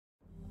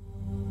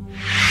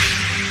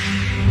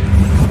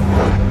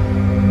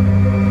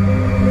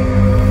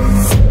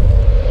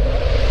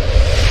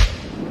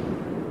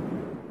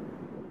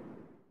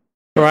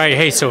right.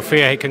 Hey,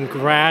 Sophia. Hey,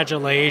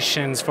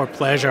 congratulations for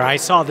Pleasure. I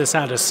saw this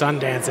out of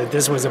Sundance, and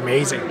this was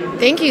amazing.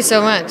 Thank you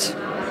so much.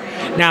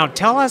 Now,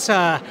 tell us,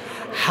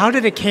 how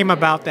did it came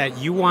about that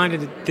you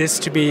wanted this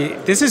to be?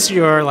 This is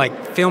your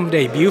film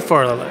debut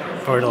for the.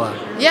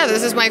 Yeah,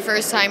 this is my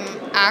first time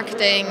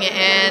acting,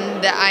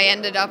 and I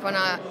ended up on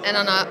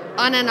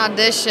an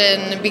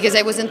audition because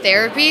I was in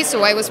therapy,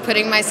 so I was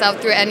putting myself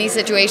through any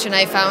situation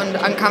I found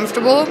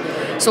uncomfortable.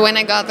 So when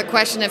I got the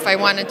question if I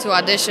wanted to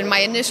audition, my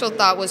initial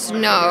thought was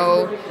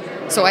no,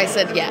 so I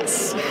said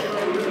yes.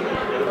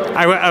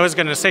 I was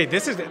going to say,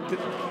 this is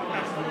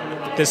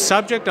the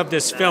subject of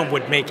this film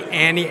would make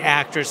any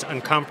actress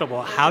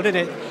uncomfortable.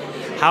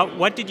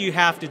 What did you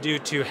have to do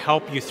to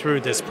help you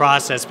through this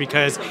process?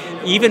 Because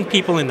even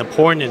people in the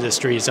porn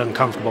industry is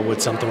uncomfortable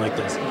with something like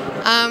this.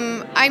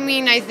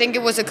 I think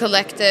it was a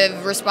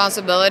collective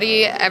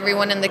responsibility.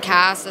 Everyone in the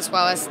cast, as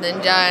well as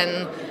Ninja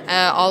and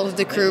all of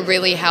the crew,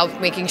 really helped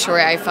making sure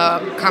I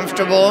felt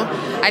comfortable.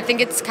 I think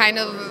it's kind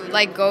of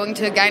like going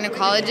to a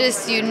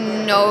gynecologist. You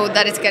know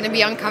that it's going to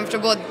be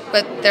uncomfortable,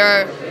 but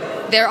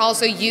they're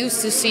also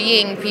used to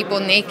seeing people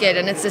naked,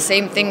 and it's the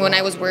same thing when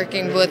I was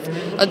working with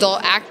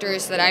adult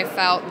actors, that I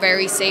felt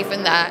very safe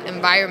in that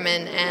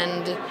environment.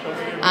 And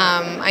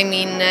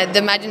the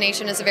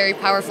imagination is a very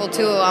powerful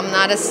tool. I'm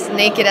not as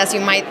naked as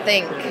you might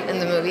think in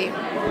the movie.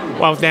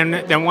 Well,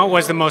 then what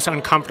was the most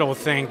uncomfortable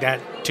thing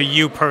to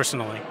you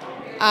personally?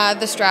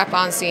 The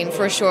strap-on scene,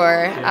 for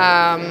sure.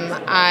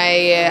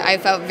 I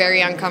felt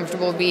very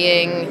uncomfortable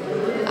being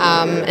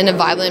in a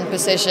violent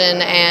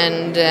position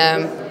and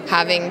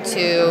having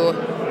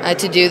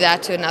to do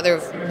that to another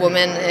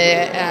woman.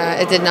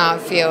 It did not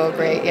feel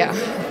great. Yeah.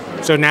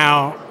 So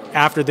now,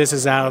 after this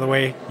is out of the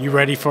way, you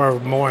ready for a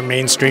more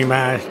mainstream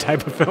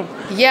type of film?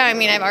 Yeah,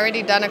 I've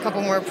already done a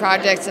couple more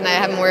projects and I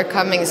have more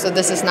coming, so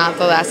this is not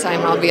the last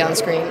time I'll be on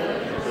screen.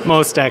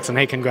 Most excellent.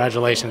 Hey,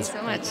 congratulations.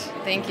 Thank you so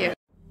much. Thank you.